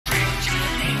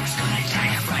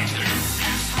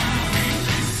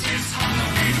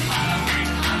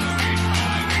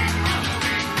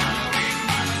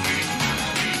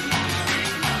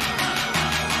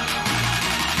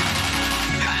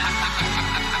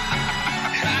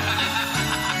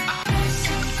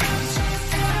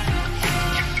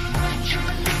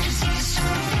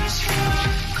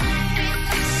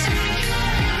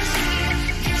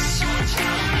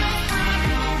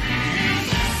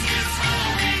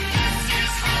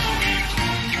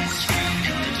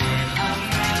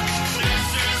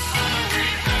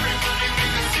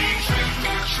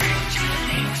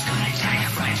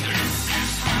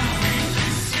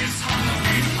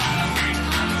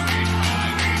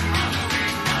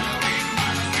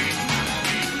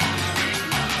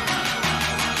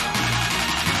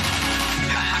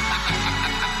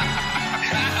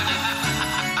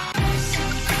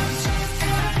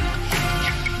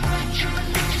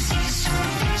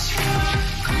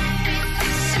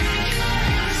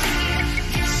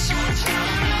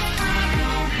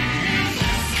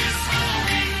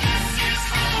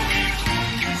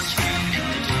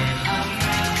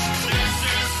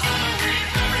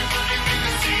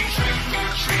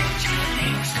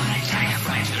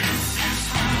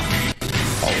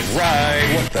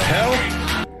right. What the hell?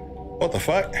 What the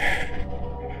fuck?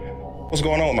 What's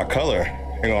going on with my color?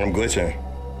 Hang on, I'm glitching.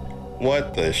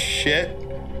 What the shit?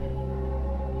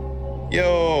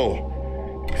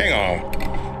 Yo, hang on.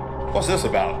 What's this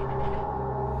about?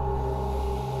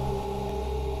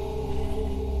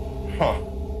 Huh.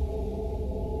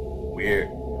 Weird.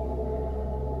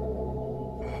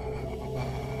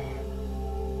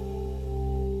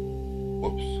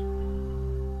 Whoops.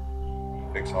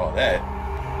 Fix all that.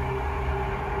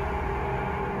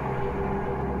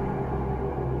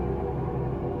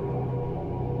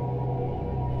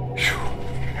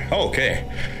 Okay,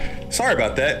 sorry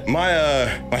about that.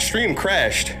 My stream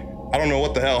crashed. I don't know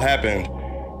what the hell happened.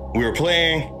 We were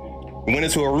playing, we went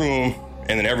into a room,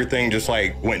 and then everything just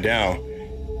like went down.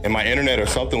 And my internet or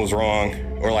something was wrong,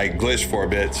 or like glitched for a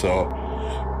bit, so.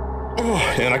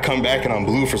 And I come back and I'm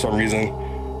blue for some reason.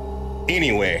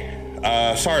 Anyway,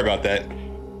 sorry about that.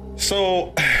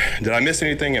 So, did I miss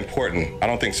anything important? I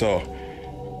don't think so.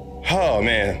 Oh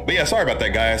man, but yeah, sorry about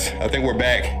that, guys. I think we're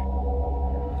back.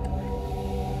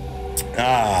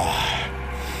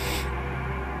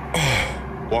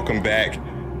 Welcome back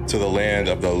to the land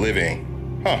of the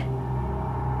living. Huh.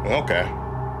 Okay.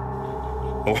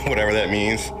 Whatever that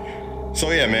means.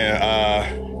 So yeah, man,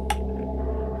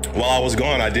 while I was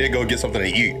gone, I did go get something to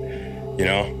eat, you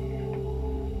know?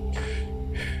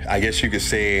 I guess you could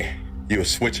say you were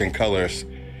switching colors.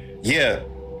 Yeah,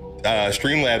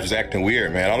 Streamlabs is acting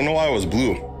weird, man. I don't know why it was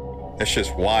blue. That's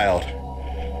just wild.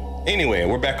 Anyway,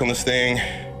 we're back on this thing.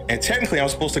 And technically I'm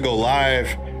supposed to go live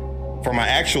for my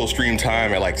actual stream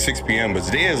time at like 6 p.m. But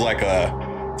today is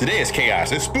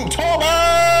chaos. It's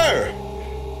Spooktober!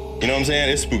 You know what I'm saying?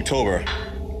 It's Spooktober.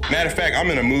 Matter of fact, I'm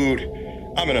in a mood.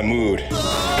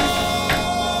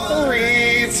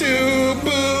 Read to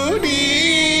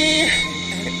booty.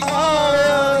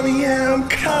 I am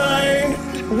kind.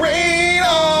 Rain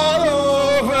all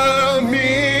over me.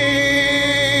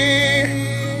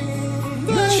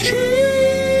 The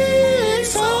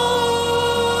trees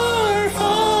are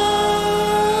fine.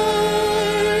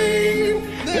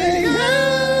 The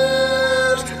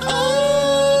yams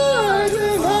are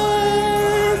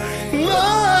divine.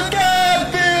 Look at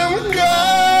them go.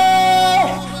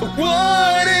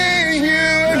 Wouldn't you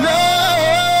know?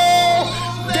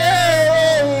 They're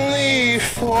only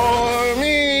for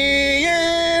me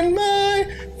and my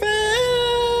fantasy.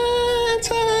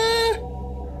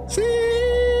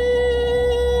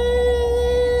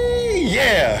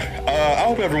 Yeah, I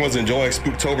hope everyone's enjoying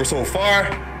Spooktober so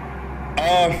far.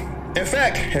 In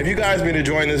fact, have you guys been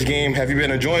enjoying this game? Have you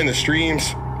been enjoying the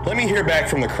streams? Let me hear back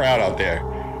from the crowd out there.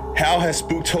 How has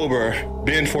Spooktober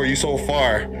been for you so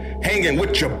far? Hanging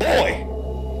with your boy.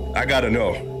 I gotta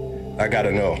know. I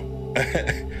gotta know.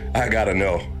 I gotta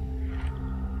know.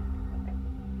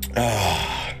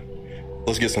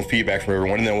 Let's get some feedback from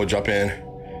everyone and then we'll jump in.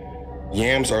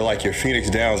 Yams are like your Phoenix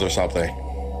Downs or something.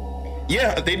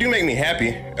 Yeah, they do make me happy,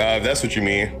 if that's what you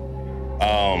mean.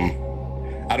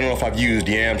 I don't know if I've used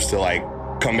yams to like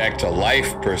come back to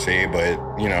life per se, but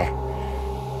you know.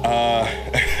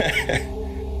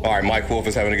 All right, Mike Wolf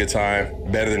is having a good time.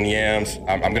 Better than yams.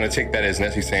 I'm gonna take that as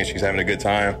Nessie saying she's having a good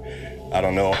time. I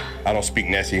don't know. I don't speak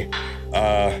Nessie.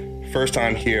 First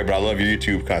time here, but I love your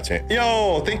YouTube content.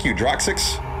 Yo, thank you,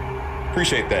 Droxix.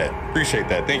 Appreciate that. Appreciate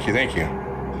that. Thank you. Thank you.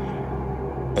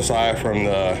 Aside from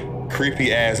the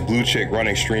creepy ass blue chick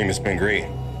running stream, it's been great.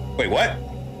 Wait, what?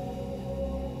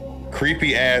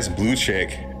 Creepy ass blue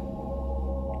chick.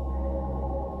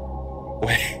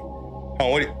 Wait. Oh,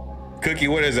 what? Cookie,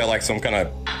 what is that? Like some kind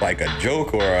of like a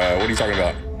joke or what are you talking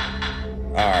about?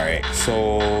 All right,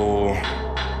 so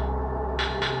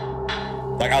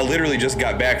like I literally just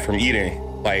got back from eating.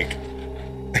 Like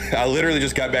I literally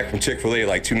just got back from Chick-fil-A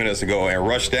like 2 minutes ago and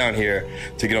rushed down here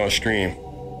to get on stream.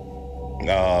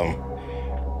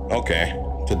 Okay,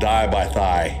 to die by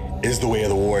thigh is the way of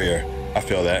the warrior. I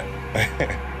feel that.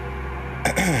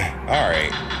 All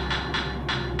right.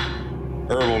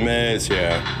 Herbal meds,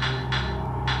 yeah.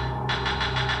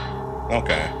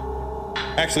 Okay.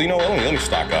 Actually, you know what? Let me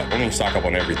stock up. Let me stock up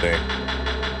on everything.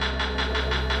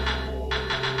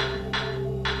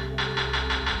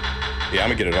 Yeah, I'm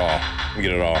gonna get it all. I'm gonna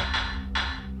get it all.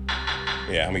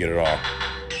 Yeah, I'm gonna get it all.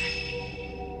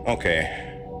 Okay.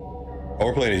 Oh,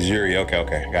 we're playing Azuri.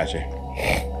 Okay, gotcha.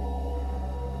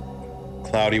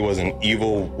 Cloudy was an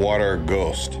evil water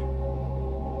ghost.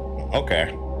 Okay.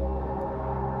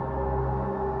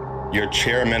 Your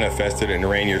chair manifested and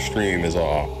ran your stream is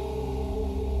all.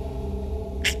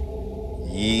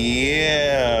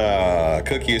 Yeah,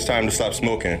 Cookie, it's time to stop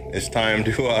smoking. It's time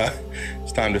to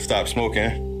stop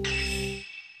smoking.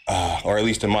 Or at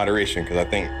least in moderation, because I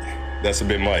think That's a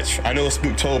bit much. I know it's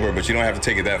Spooktober, but you don't have to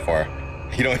take it that far.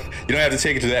 You don't have to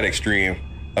take it to that extreme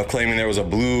of claiming there was a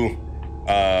blue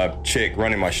chick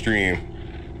running my stream.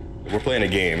 We're playing a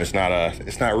game. It's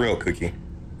not real, Cookie.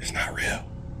 It's not real.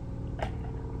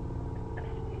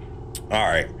 All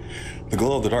right. The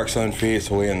glow of the dark sun fades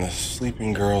away and the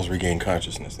sleeping girls regain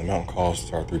consciousness. The mountain calls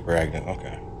star 3 pregnant.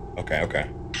 Okay.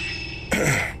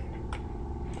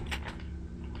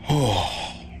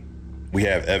 Oh, we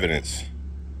have evidence.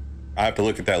 I have to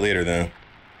look at that later then.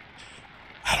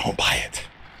 I don't buy it.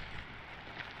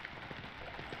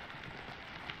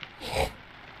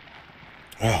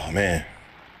 Oh man.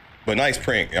 But nice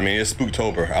prank. I mean, it's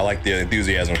Spooktober. I like the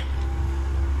enthusiasm.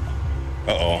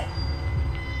 Uh-oh.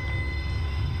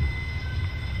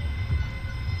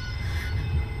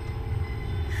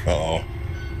 Uh-oh.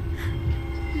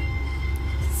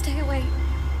 Stay away.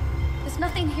 There's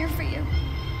nothing here for you.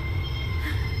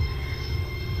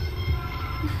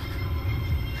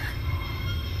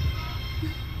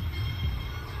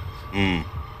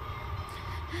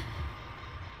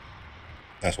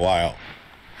 That's wild.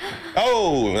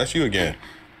 Oh, that's you again.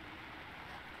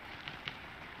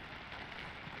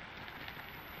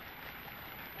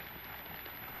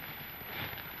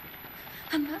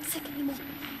 I'm not sick anymore.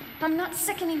 I'm not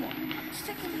sick anymore.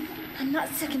 I'm not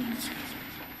sick anymore.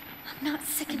 I'm not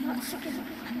sick anymore.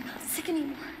 I'm not sick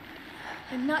anymore.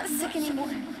 I'm not sick anymore.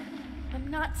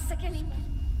 I'm not sick anymore.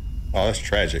 Oh, that's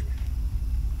tragic.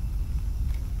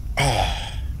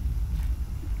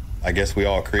 I guess we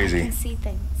all crazy. I can see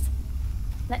things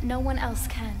that no one else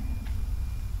can.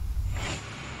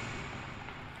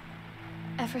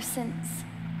 Ever since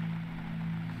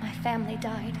my family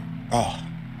died. Oh.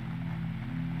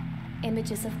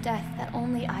 Images of death that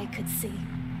only I could see.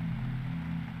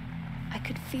 I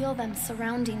could feel them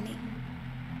surrounding me.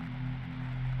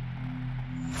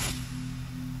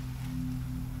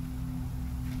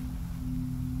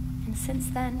 And since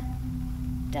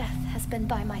then, death has been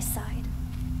by my side.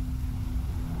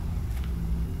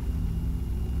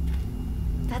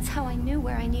 That's how I knew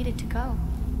where I needed to go.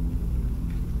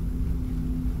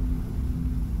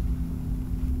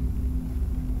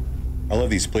 I love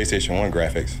these PlayStation 1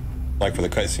 graphics. Like for the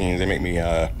cutscenes, they make me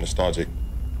nostalgic.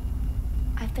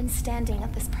 I've been standing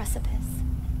at this precipice.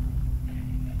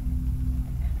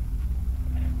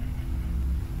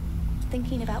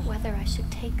 Thinking about whether I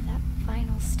should take that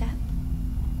final step.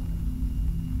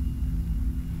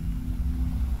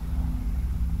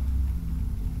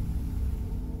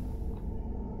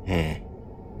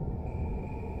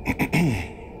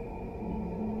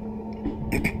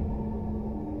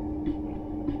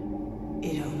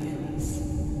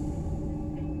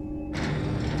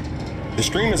 The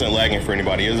stream isn't lagging for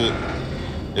anybody, is it?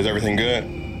 Is everything good?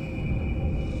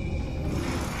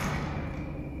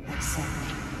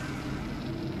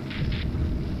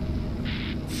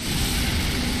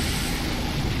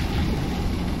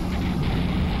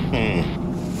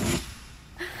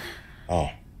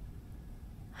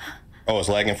 Oh, it's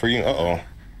lagging for you? Uh-oh.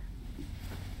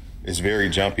 It's very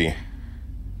jumpy.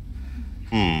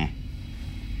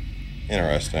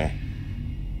 Interesting.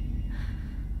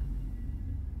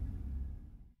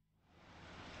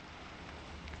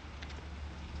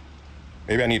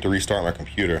 Maybe I need to restart my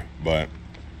computer, but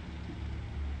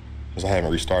because I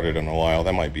haven't restarted in a while,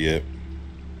 that might be it.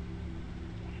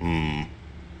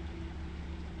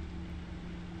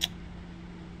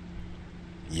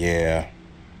 Yeah.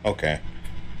 Okay.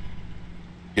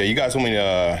 Yeah, you guys want me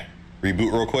to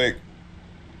reboot real quick?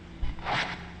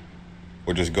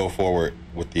 Or just go forward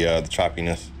with the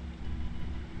choppiness?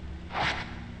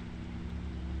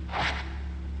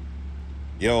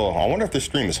 Yo, I wonder if this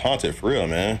stream is haunted for real,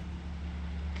 man.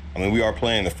 I mean, we are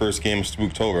playing the first game of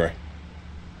Spooktober.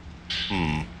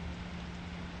 A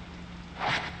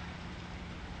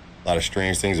lot of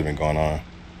strange things have been going on.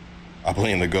 I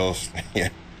blame the ghost. Yeah.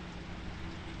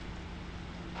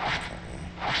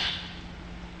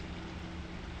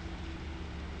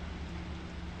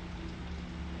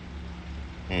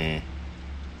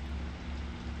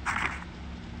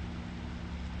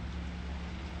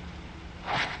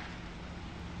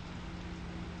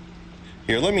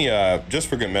 Here, let me, just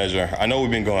for good measure, I know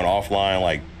we've been going offline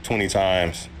like 20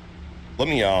 times. Let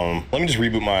me just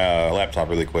reboot my laptop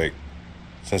really quick,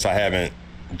 since I haven't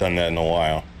done that in a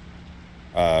while.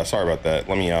 Sorry about that.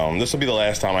 Let me, this will be the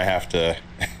last time I have to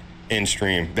end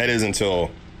stream. That is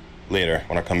until later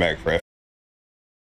when I come back for